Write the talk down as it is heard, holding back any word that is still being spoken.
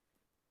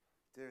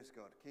Dearest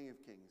God, King of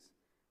kings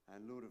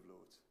and Lord of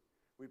lords,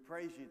 we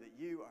praise you that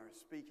you are a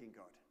speaking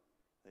God,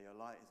 that your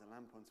light is a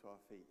lamp unto our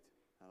feet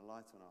and a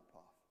light on our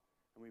path.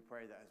 And we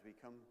pray that as we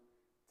come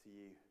to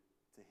you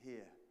to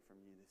hear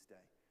from you this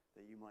day,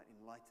 that you might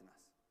enlighten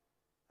us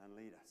and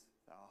lead us,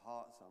 that our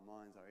hearts, our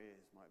minds, our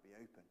ears might be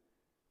open,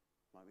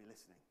 might be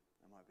listening,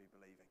 and might be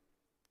believing.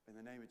 In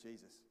the name of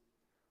Jesus,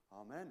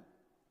 amen.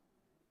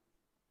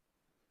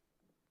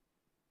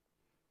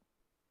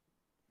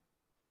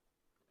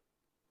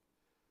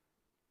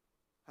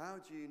 How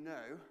do you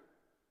know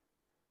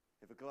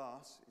if a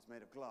glass is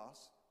made of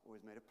glass or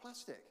is made of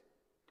plastic?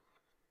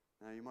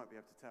 Now, you might be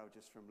able to tell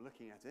just from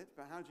looking at it,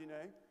 but how do you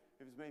know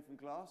if it's made from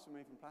glass or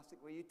made from plastic?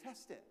 Well, you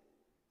test it.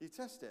 You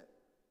test it.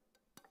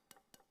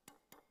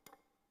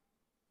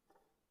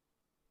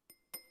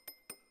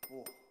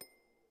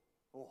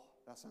 Oh,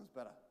 that sounds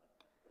better.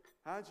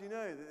 How do you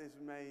know that it's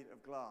made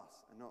of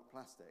glass and not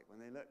plastic when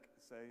they look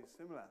so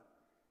similar?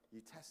 You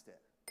test it.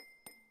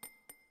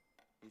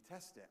 You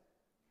test it.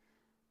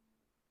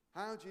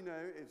 How do you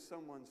know if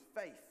someone's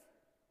faith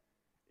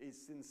is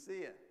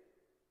sincere?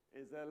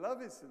 Is their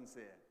love is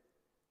sincere?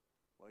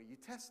 Well, you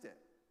test it.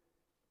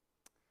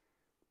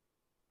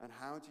 And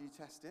how do you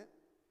test it?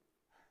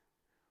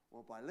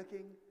 Well, by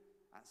looking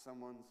at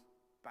someone's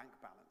bank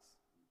balance.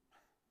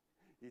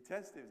 You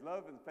test if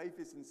love and faith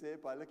is sincere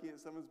by looking at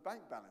someone's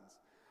bank balance.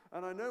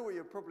 And I know what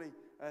you're probably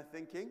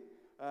thinking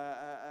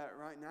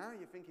right now.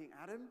 You're thinking,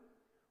 Adam,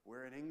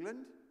 we're in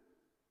England.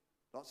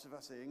 Lots of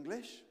us are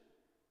English.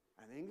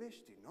 And English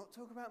do not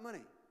talk about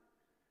money.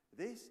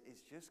 This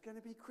is just going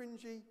to be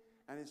cringy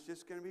and it's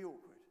just going to be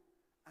awkward.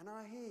 And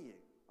I hear you.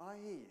 I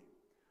hear you.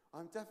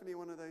 I'm definitely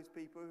one of those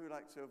people who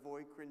like to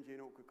avoid cringy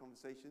and awkward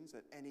conversations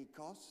at any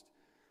cost.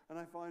 And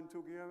I find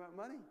talking about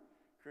money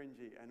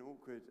cringy and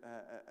awkward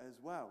as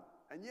well.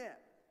 And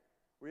yet,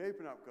 we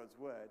open up God's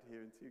word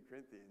here in 2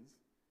 Corinthians,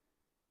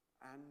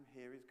 and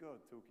here is God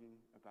talking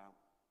about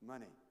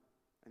money.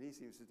 And he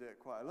seems to do it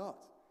quite a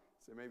lot.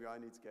 So maybe I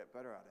need to get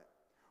better at it.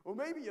 Or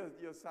maybe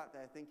you're sat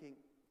there thinking,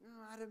 no,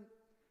 Adam,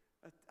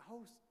 a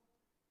whole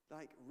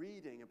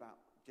reading about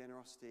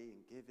generosity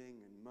and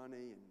giving and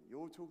money, and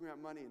you're talking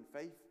about money and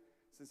faith.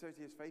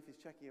 Sincerity as faith is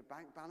checking a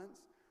bank balance.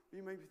 Or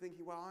you may be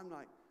thinking, well, I'm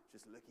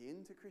just looking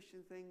into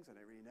Christian things. I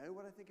don't really know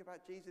what I think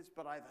about Jesus,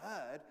 but I've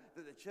heard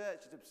that the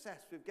church is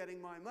obsessed with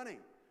getting my money.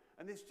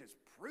 And this just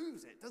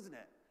proves it, doesn't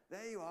it?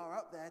 There you are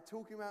up there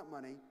talking about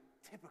money.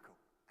 Typical.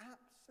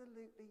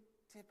 Absolutely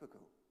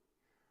typical.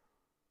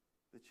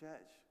 The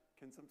church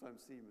can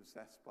sometimes seem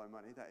obsessed by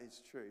money. That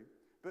is true.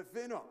 But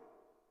fear not.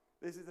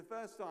 This is the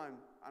first time,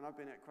 and I've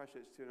been at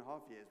Christchurch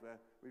 2.5 years, where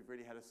we've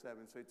really had a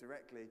sermon so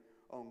directly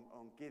on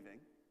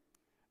giving.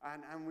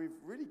 And we've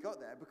really got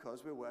there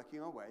because we're working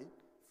our way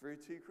through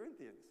 2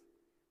 Corinthians.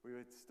 We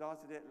had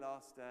started it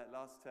last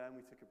term.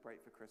 We took a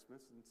break for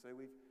Christmas, and so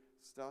we've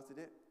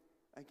started it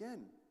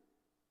again.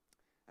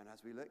 And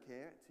as we look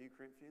here at 2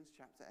 Corinthians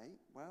chapter 8,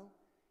 well,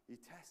 you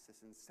test the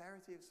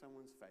sincerity of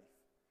someone's faith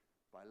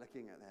by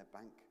looking at their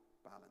bank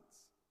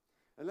balance.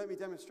 And let me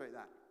demonstrate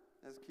that.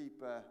 Let's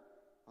keep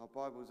our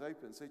Bibles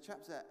open. So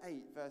chapter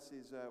 8,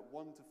 verses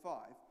 1 to 5,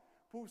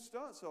 Paul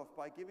starts off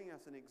by giving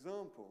us an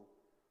example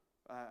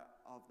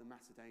of the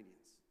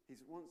Macedonians. He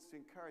wants to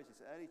encourage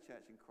this early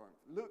church in Corinth.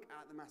 Look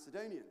at the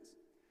Macedonians.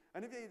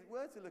 And if they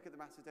were to look at the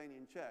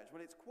Macedonian church, well,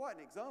 it's quite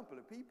an example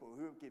of people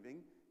who are giving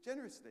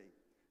generously.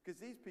 Because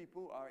these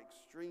people are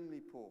extremely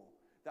poor.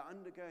 They're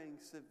undergoing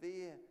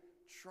severe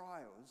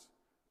trials,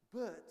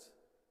 but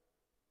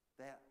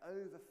they're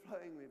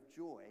overflowing with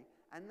joy.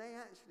 And they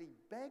actually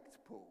begged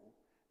Paul.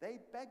 They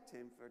begged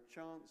him for a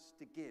chance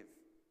to give.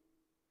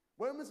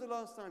 When was the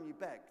last time you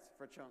begged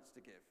for a chance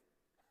to give?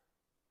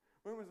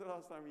 When was the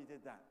last time you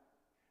did that?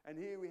 And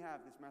here we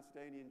have this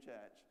Macedonian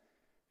church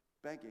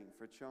begging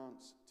for a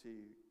chance to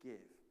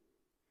give.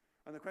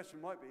 And the question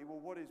might be,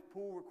 well, what is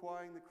Paul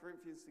requiring the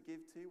Corinthians to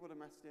give to? What a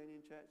Macedonian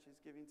church is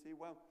giving to?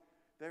 Well,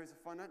 there is a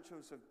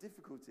financial sort of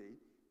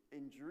difficulty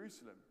in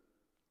Jerusalem,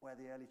 where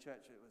the early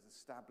church was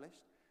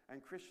established,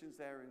 and Christians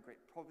there are in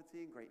great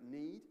poverty and great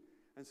need.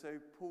 And so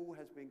Paul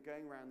has been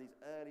going around these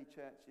early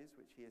churches,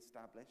 which he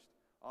established,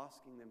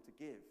 asking them to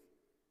give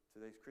to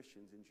those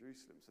Christians in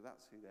Jerusalem. So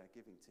that's who they're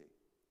giving to.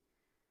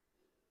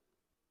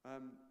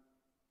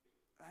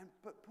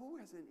 But Paul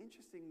has an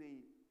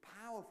interestingly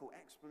powerful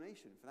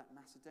explanation for that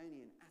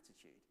Macedonian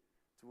attitude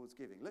towards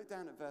giving. Look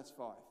down at verse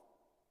 5.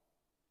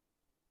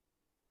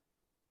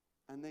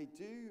 And they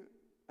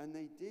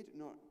did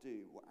not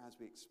do as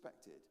we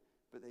expected,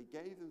 but they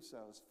gave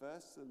themselves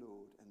first to the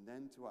Lord and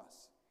then to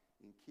us,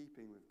 in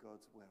keeping with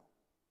God's will.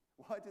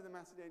 Why did the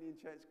Macedonian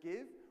church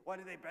give? Why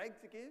did they beg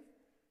to give?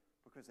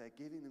 Because they're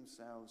giving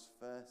themselves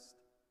first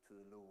to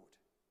the Lord.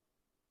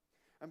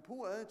 And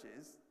Paul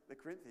urges the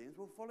Corinthians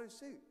will follow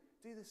suit,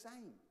 do the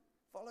same,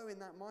 follow in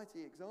that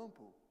mighty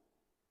example.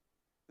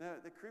 Now,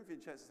 the Corinthian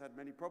church has had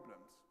many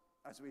problems,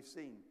 as we've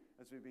seen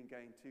as we've been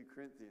going to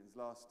Corinthians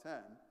last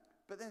term,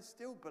 but they're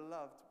still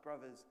beloved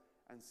brothers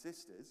and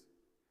sisters,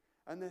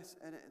 and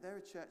they're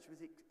a church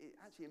which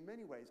actually in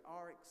many ways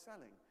are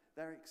excelling.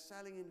 They're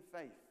excelling in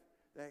faith.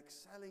 They're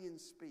excelling in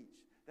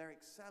speech. They're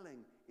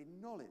excelling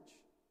in knowledge.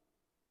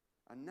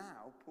 And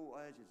now Paul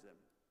urges them,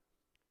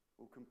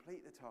 will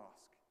complete the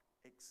task,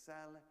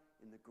 excel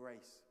in the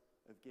grace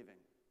of giving.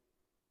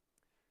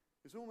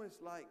 It's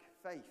almost like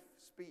faith,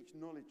 speech,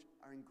 knowledge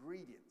are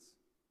ingredients.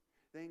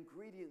 They're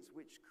ingredients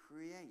which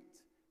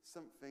create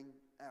something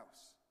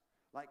else.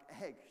 Like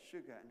egg,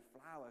 sugar, and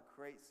flour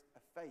creates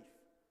a faith.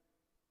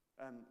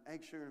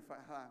 Egg, sugar, and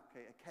flour,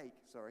 okay, a cake,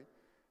 sorry.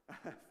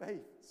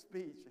 Faith,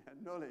 speech,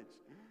 and knowledge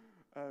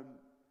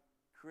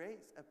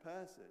creates a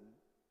person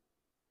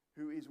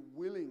who is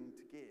willing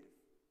to give,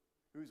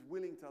 who is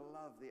willing to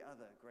love the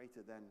other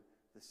greater than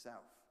the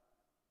self.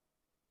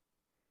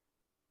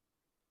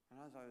 And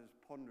as I was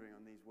pondering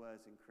on these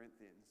words in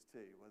Corinthians 2,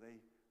 well, they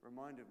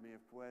reminded me of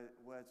words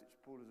which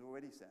Paul has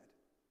already said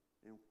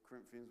in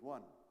Corinthians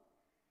 1.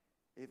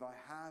 If I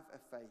have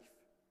a faith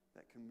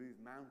that can move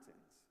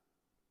mountains,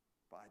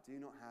 but I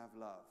do not have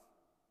love,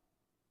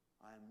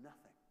 I am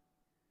nothing.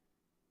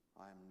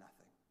 I am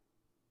nothing.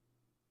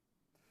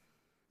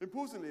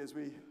 Importantly, as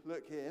we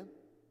look here,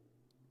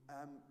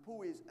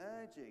 Paul is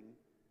urging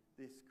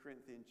this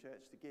Corinthian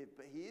church to give,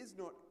 but he is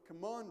not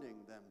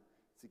commanding them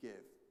to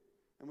give.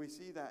 And we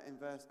see that in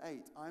verse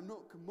 8. I am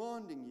not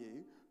commanding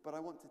you, but I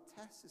want to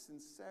test the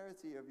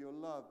sincerity of your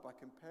love by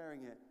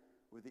comparing it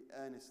with the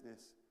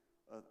earnestness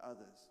of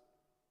others.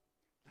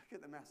 Look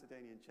at the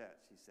Macedonian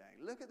church, he's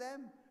saying. Look at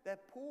them. They're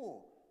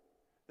poor.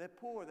 They're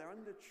poor. They're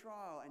under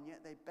trial, and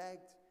yet they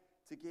begged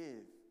to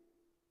give.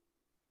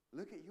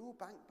 Look at your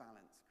bank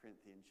balance,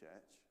 Corinthian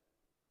church.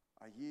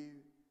 Are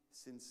you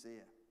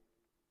sincere?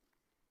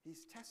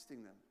 He's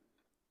testing them.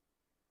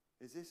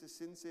 Is this a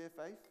sincere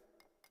faith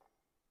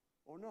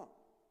or not?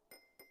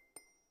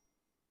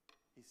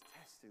 He's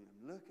testing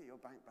them. Look at your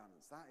bank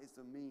balance. That is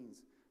the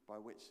means by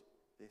which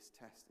this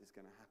test is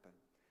going to happen.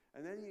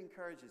 And then he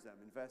encourages them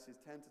in verses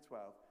 10 to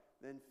 12,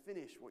 then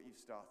finish what you've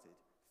started.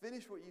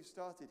 Finish what you've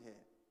started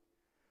here.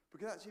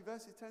 Because actually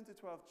verses 10 to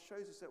 12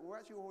 shows us that we're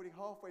actually already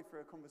halfway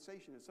through a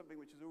conversation of something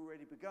which has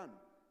already begun.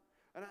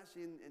 And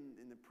actually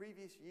in the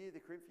previous year, the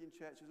Corinthian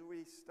church has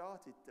already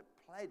started to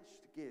pledge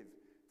to give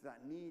to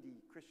that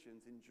needy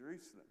Christians in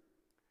Jerusalem.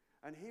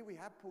 And here we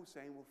have Paul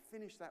saying, well,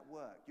 finish that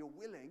work. You're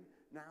willing,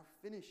 now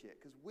finish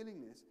it. Because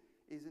willingness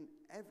isn't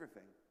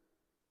everything.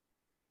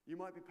 You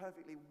might be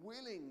perfectly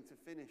willing to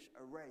finish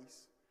a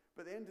race,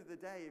 but at the end of the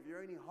day, if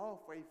you're only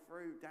halfway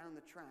through down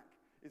the track,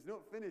 it's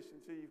not finished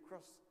until you've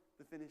crossed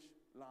the finish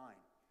line.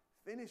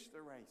 Finish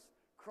the race.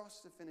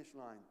 Cross the finish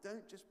line.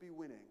 Don't just be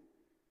winning.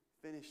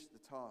 Finish the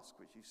task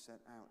which you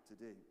set out to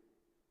do.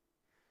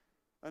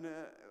 And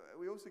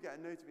we also get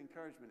a note of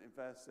encouragement in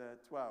verse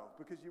 12,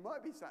 because you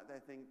might be sat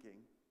there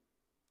thinking,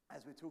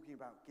 as we're talking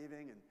about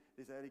giving and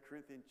this early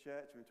Corinthian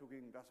church, we're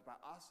talking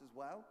about us as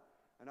well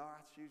and our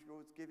attitudes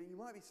towards giving, you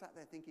might be sat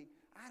there thinking,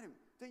 Adam,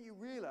 don't you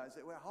realize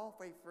that we're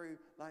halfway through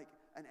like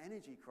an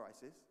energy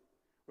crisis?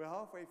 We're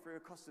halfway through a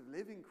cost of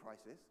living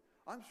crisis.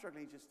 I'm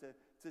struggling just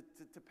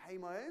to pay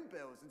my own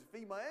bills and to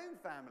feed my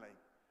own family.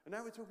 And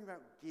now we're talking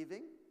about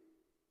giving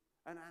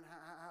and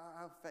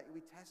how we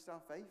test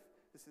our faith,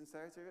 the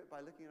sincerity of it, by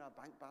looking at our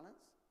bank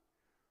balance.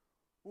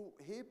 Well,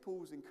 here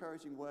Paul's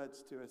encouraging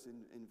words to us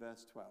in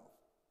verse 12.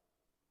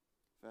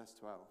 Verse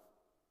 12.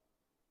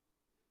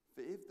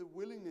 For if the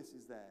willingness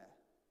is there,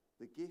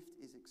 the gift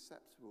is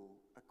acceptable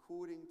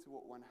according to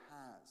what one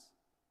has,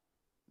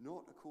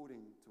 not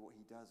according to what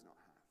he does not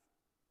have.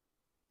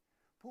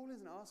 Paul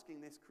isn't asking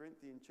this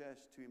Corinthian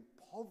church to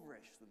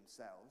impoverish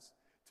themselves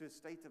to a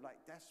state of like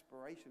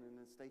desperation and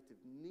a state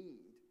of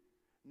need.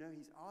 No,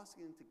 he's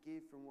asking them to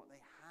give from what they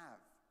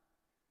have.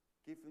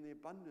 Give from the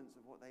abundance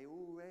of what they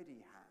already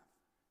have.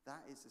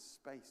 That is the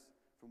space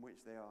from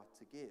which they are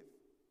to give.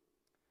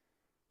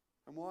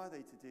 And why are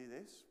they to do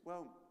this?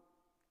 Well,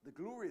 the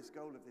glorious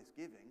goal of this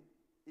giving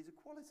is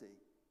equality,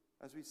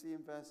 as we see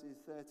in verses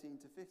 13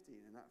 to 15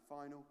 in that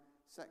final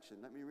section.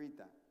 Let me read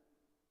that.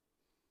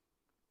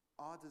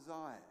 Our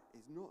desire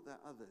is not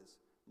that others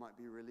might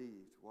be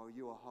relieved while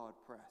you are hard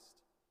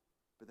pressed,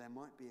 but there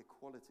might be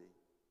equality.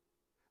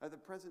 At the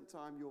present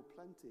time, your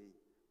plenty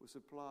will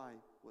supply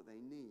what they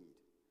need,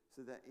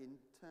 so that in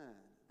turn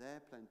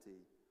their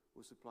plenty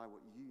will supply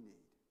what you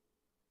need.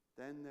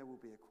 Then there will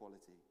be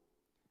equality.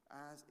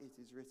 As it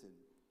is written,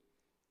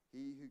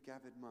 he who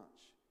gathered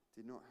much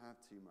did not have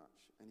too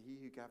much, and he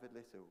who gathered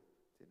little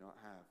did not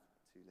have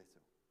too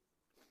little.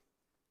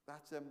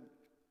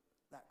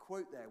 That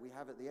quote there we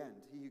have at the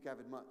end, he who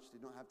gathered much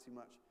did not have too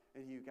much,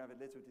 and he who gathered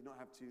little did not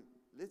have too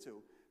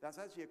little, that's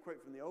actually a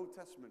quote from the Old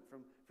Testament,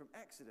 from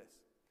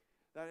Exodus.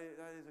 That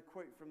is a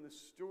quote from the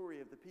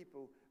story of the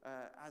people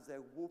as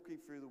they're walking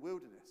through the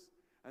wilderness.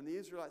 And the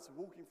Israelites are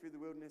walking through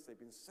the wilderness, they've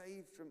been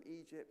saved from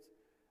Egypt,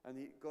 and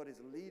God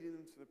is leading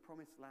them to the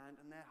promised land,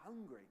 and they're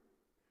hungry.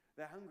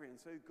 They're hungry, and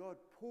so God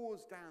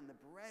pours down the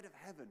bread of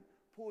heaven,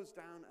 pours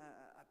down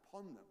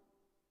upon them.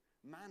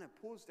 Manna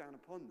pours down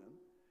upon them,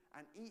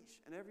 and each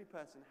and every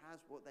person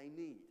has what they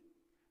need.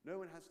 No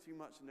one has too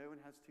much, no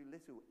one has too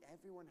little.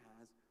 Everyone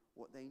has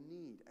what they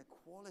need.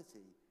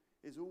 Equality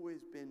has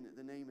always been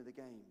the name of the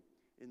game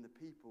in the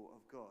people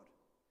of God.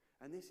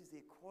 And this is the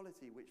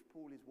equality which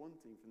Paul is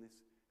wanting from this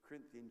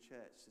Corinthian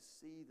church, to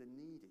see the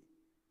needy.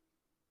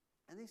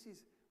 And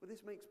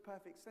this makes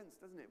perfect sense,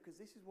 doesn't it? Because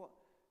this is what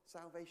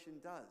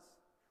salvation does.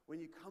 When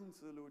you come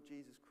to the Lord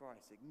Jesus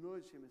Christ,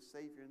 acknowledge him as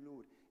Saviour and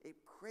Lord,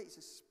 it creates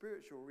a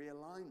spiritual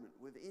realignment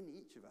within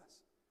each of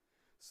us.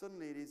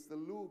 Suddenly it is the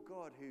Lord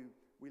God who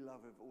we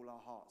love with all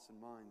our hearts and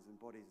minds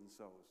and bodies and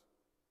souls.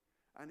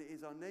 And it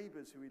is our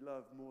neighbours who we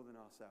love more than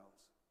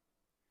ourselves.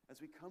 As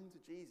we come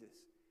to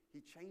Jesus,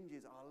 he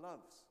changes our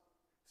loves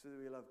so that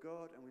we love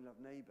God and we love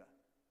neighbour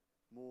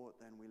more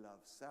than we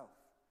love self.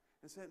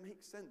 And so it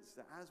makes sense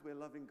that as we're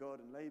loving God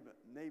and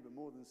neighbour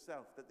more than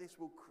self, that this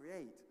will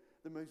create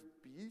the most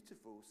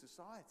beautiful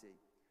society,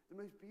 the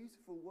most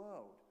beautiful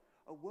world,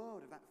 a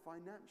world of that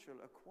financial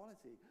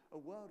equality, a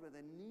world where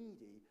the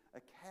needy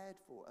are cared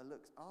for, are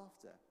looked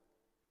after.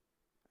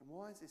 And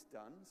why is this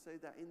done? So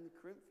that in the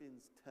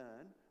Corinthians'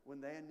 turn,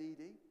 when they are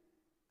needy,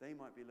 they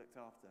might be looked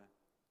after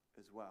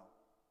as well.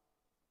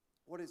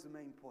 What is the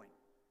main point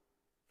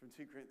from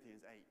 2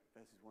 Corinthians 8,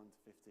 verses 1 to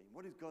 15?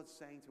 What is God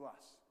saying to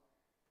us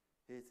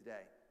here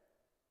today?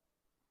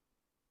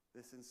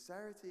 The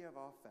sincerity of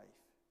our faith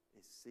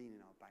is seen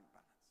in our bank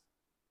balance.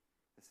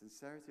 The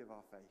sincerity of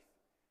our faith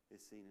is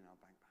seen in our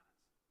bank balance.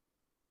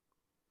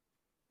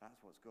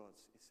 That's what God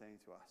is saying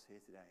to us here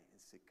today in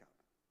Sidcup.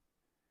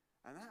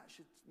 And that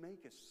should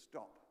make us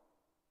stop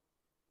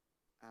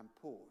and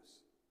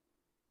pause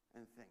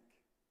and think.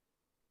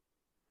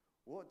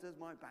 What does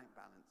my bank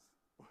balance,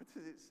 what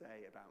does it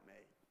say about me?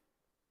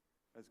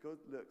 As God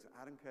looks at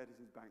Adam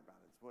Curtis's bank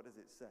balance, what does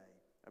it say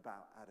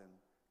about Adam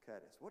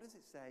Curtis? What does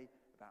it say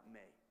about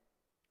me?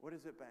 What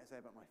does it say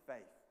about my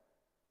faith?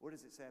 What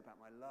does it say about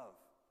my love?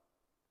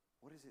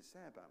 What does it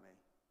say about me?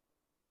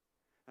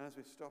 And as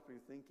we're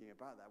stopping and thinking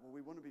about that, well,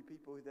 we want to be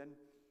people who then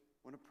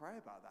want to pray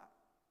about that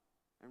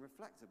and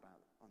reflect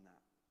on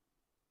that.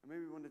 And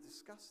maybe we want to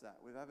discuss that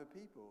with other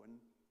people. And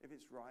if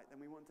it's right,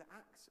 then we want to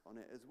act on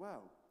it as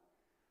well.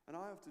 And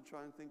I often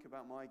try and think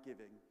about my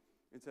giving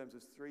in terms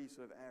of three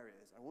sort of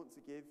areas. I want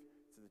to give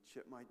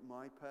to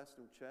my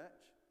personal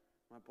church,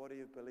 my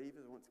body of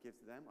believers. I want to give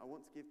to them. I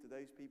want to give to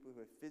those people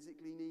who are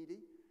physically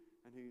needy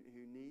and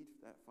who need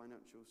that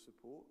financial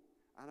support.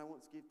 And I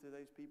want to give to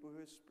those people who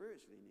are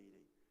spiritually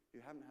needy,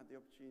 who haven't had the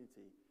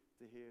opportunity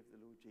to hear of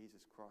the Lord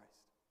Jesus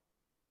Christ.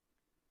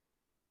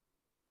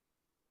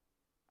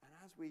 And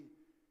as we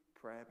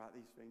pray about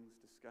these things,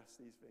 discuss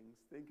these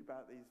things, think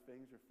about these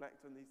things,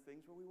 reflect on these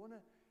things, well, we want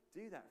to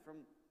do that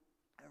from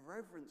a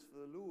reverence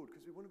for the Lord,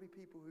 because we want to be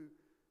people who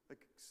are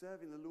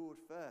serving the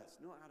Lord first,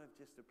 not out of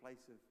just a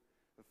place of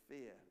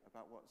fear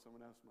about what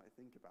someone else might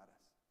think about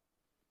us.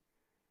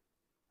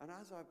 And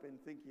as I've been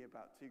thinking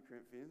about 2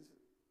 Corinthians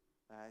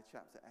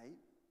chapter 8,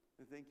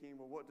 and thinking,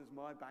 well, what does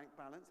my bank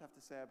balance have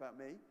to say about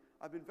me?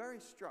 I've been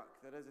very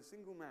struck that as a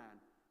single man,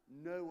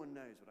 no one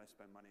knows what I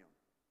spend money on.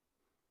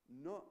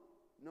 Not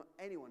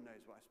anyone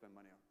knows what I spend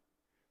money on.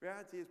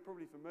 Reality is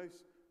probably for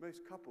most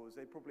couples,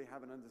 they probably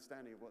have an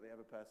understanding of what the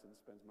other person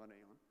spends money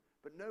on,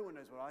 but no one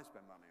knows what I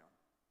spend money on.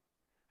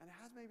 And it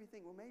has made me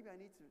think, well, maybe I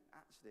need to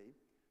actually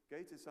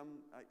go to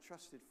some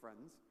trusted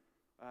friends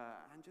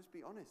and just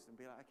be honest and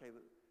be like, okay,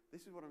 look,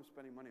 this is what I'm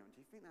spending money on.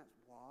 Do you think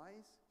that's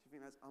wise? Do you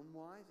think that's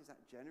unwise? Is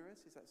that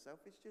generous? Is that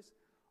selfish? Just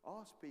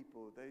ask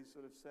people those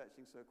sort of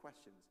searching sort of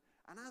questions.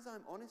 And as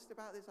I'm honest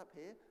about this up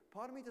here,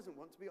 part of me doesn't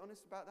want to be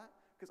honest about that,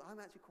 because I'm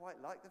actually quite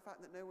like the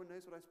fact that no one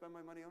knows what I spend my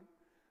money on.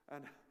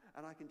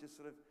 And I can just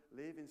sort of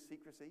live in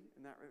secrecy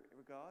in that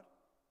regard.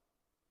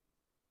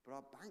 But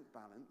our bank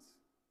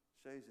balance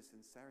shows the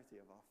sincerity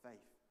of our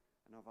faith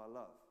and of our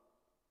love.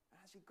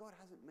 And actually, God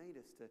hasn't made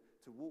us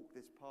to walk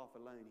this path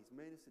alone. He's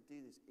made us to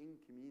do this in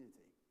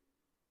community.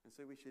 And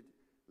so we should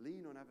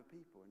lean on other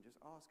people and just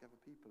ask other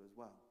people as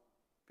well.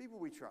 People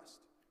we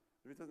trust.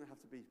 It doesn't have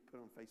to be put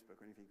on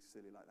Facebook or anything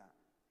silly like that.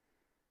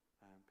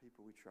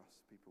 People we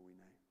trust, people we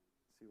know.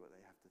 See what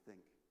they have to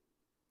think.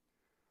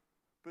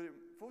 But it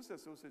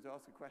forces us also to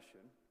ask a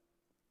question,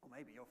 or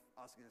maybe you're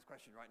asking this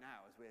question right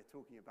now as we're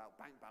talking about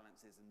bank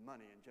balances and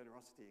money and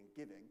generosity and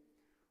giving.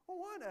 Well,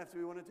 why on earth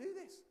do we want to do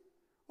this?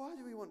 Why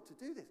do we want to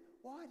do this?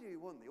 Why do we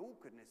want the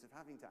awkwardness of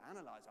having to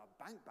analyze our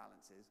bank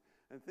balances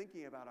and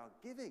thinking about our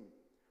giving?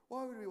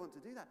 Why would we want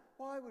to do that?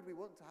 Why would we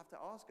want to have to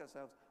ask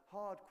ourselves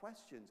hard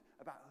questions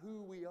about who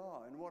we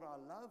are and what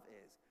our love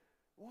is?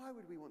 Why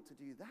would we want to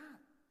do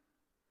that?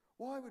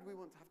 Why would we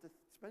want to have to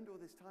spend all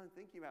this time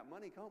thinking about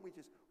money? Can't we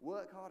just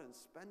work hard and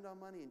spend our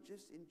money and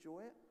just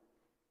enjoy it?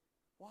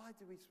 Why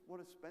do we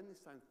want to spend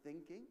this time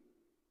thinking?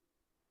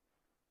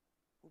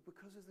 Well,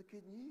 because of the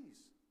good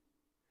news.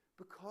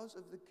 Because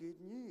of the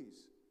good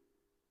news.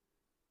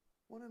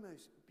 One of the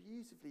most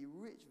beautifully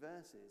rich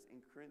verses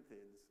in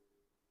Corinthians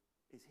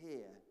is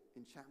here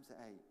in chapter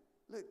 8.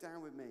 Look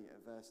down with me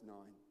at verse 9.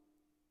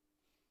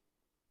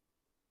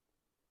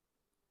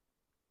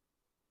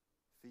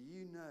 For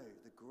you know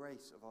the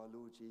grace of our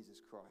Lord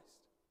Jesus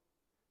Christ,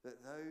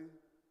 that though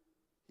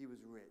he was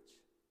rich,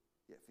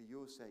 yet for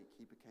your sake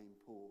he became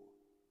poor,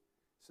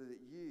 so that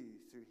you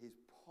through his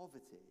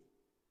poverty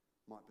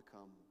might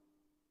become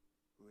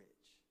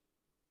rich.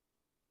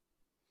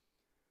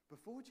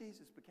 Before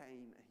Jesus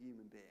became a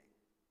human being,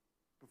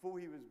 before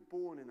he was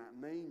born in that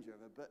manger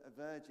of a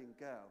virgin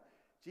girl,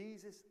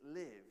 Jesus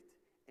lived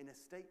in a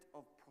state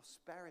of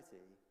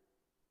prosperity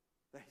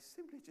that is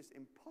simply just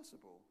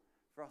impossible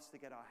for us to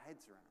get our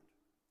heads around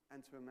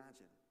and to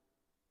imagine.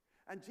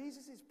 And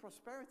Jesus'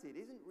 prosperity, it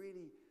isn't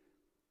really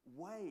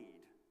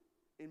weighed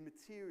in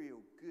material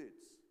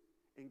goods,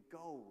 in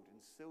gold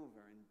and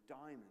silver and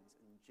diamonds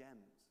and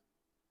gems.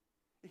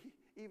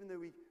 Even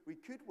though we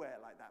could wear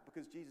it like that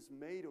because Jesus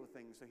made all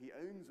things, so he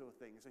owns all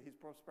things, so his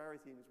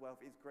prosperity and his wealth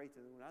is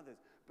greater than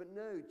others. But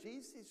no,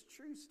 Jesus'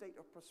 true state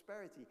of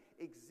prosperity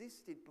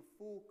existed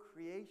before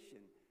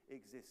creation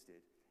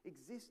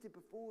existed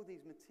before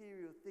these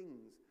material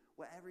things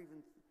were ever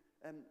even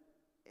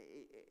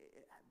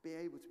be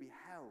able to be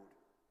held.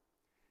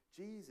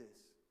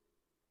 Jesus'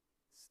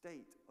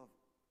 state of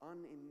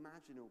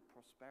unimaginable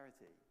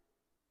prosperity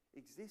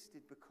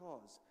existed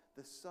because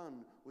the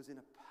Son was in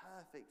a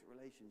perfect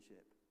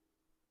relationship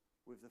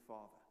with the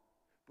Father.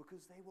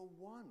 Because they were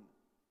one.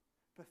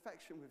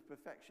 Perfection with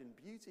perfection,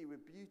 beauty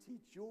with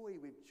beauty, joy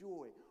with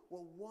joy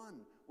were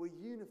one, were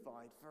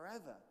unified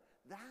forever.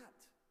 That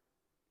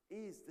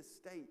is the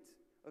state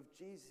of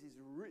Jesus'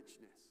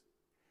 richness.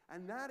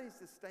 And that is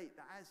the state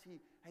that as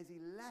he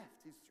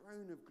left his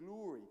throne of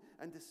glory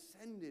and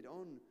descended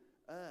on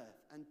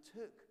earth and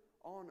took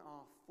on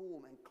our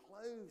form and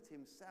clothed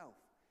himself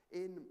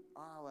in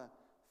our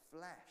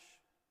flesh.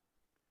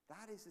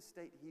 That is the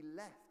state he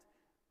left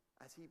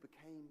as he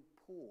became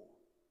poor,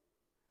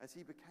 as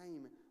he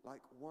became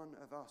like one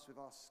of us with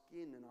our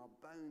skin and our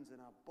bones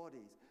and our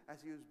bodies,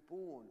 as he was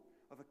born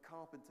of a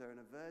carpenter and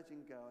a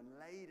virgin girl and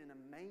laid in a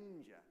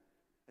manger.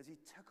 As he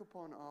took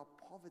upon our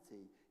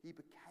poverty, he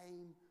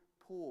became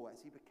poor,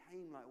 as he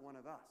became like one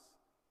of us.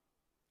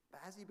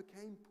 But as he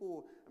became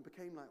poor and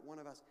became like one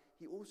of us,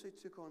 he also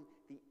took on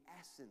the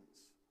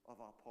essence of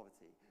our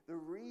poverty, the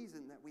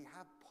reason that we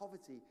have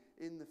poverty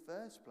in the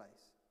first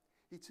place.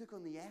 He took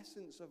on the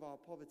essence of our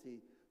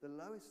poverty, the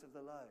lowest of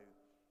the low,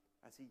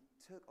 as he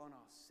took on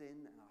our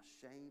sin and our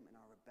shame and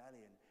our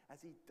rebellion,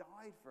 as he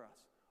died for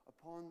us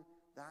upon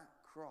that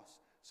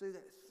cross, so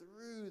that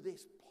through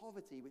this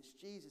poverty which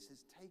Jesus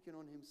has taken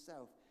on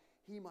himself,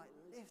 he might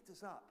lift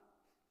us up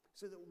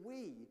so that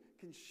we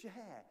can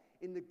share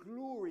in the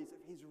glories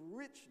of his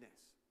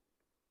richness,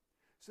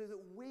 so that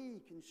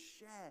we can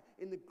share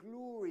in the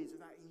glories of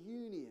that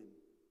union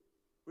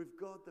with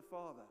God the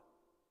Father,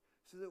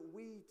 so that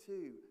we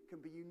too can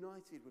be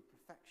united with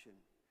perfection,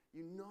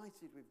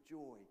 united with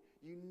joy,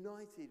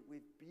 united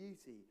with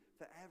beauty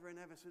forever and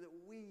ever, so that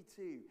we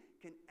too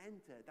can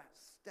enter that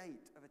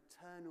state of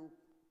eternal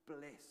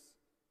bliss.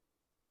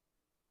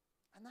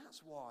 And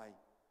that's why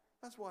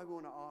we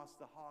want to ask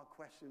the hard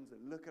questions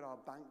and look at our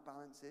bank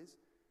balances.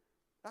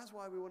 That's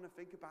why we want to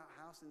think about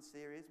how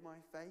sincere is my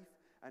faith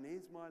and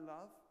is my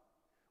love.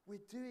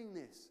 We're doing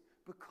this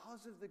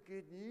because of the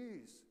good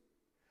news,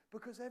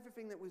 because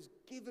everything that was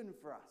given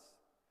for us,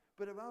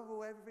 but above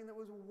all, everything that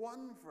was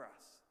won for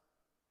us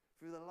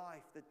through the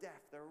life, the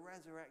death, the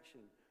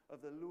resurrection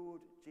of the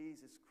Lord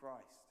Jesus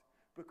Christ.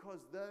 Because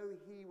though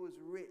he was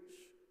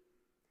rich,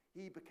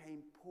 he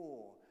became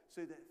poor,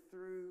 so that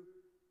through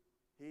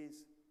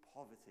his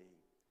poverty,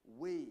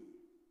 we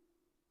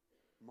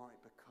might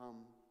become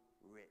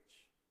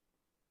rich.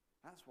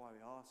 That's why we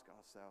ask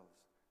ourselves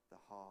the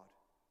hard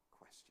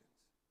questions.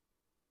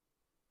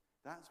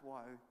 That's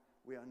why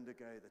we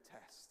undergo the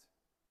test.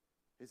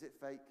 Is it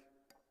fake?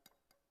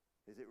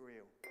 Is it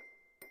real?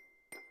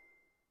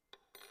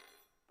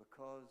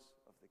 Because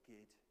of the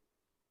good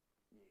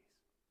news.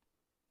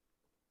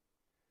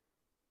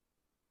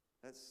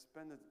 Let's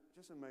spend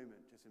just a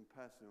moment just in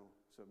personal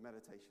sort of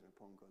meditation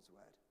upon God's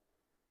word.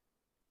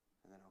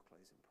 And then I'll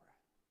close in prayer.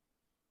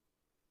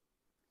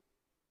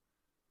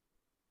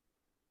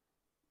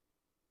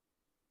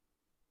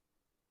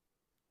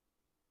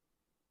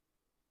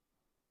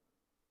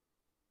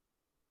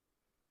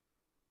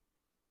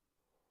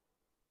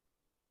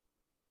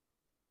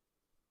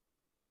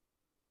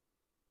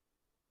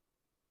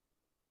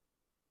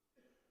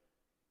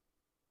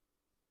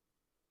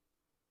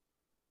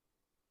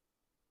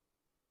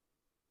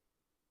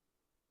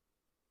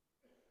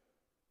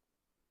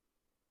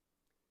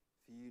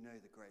 For you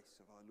know the grace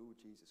of our Lord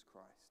Jesus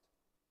Christ,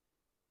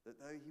 that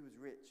though he was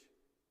rich,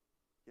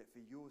 yet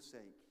for your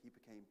sake he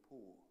became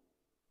poor,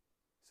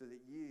 so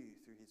that you,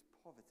 through his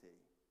poverty,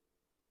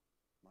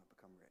 might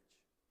become rich.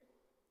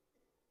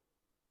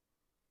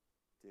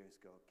 Dearest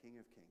God, King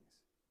of kings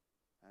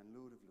and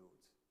Lord of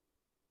lords,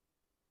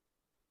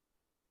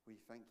 we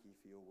thank you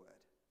for your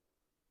word,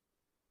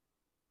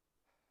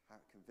 how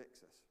it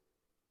convicts us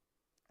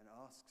and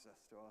asks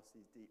us to ask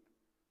these deep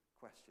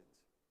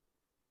questions.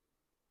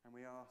 And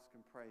we ask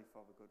and pray,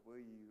 Father God, will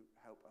you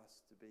help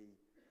us to be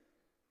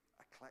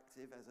a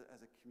collective, as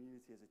a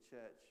community, as a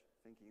church,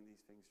 thinking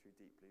these things through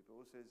deeply, but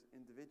also as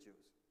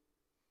individuals.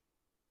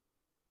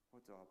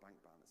 What do our bank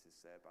balances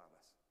say about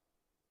us?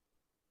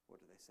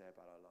 What do they say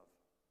about our love?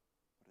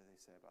 What do they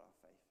say about our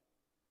faith?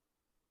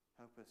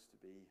 Help us to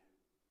be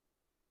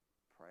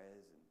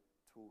prayers and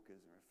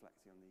talkers and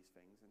reflecting on these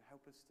things, and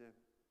help us to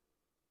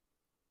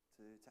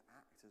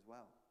act as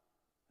well,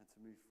 and to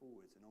move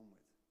forwards and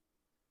onwards.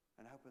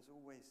 And help us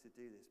always to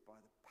do this by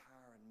the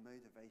power and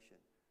motivation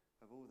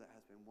of all that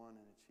has been won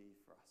and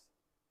achieved for us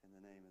in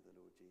the name of the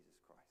Lord Jesus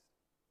Christ.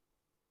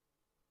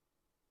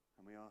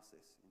 And we ask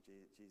this in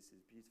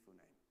Jesus' beautiful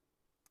name.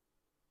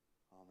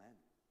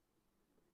 Amen.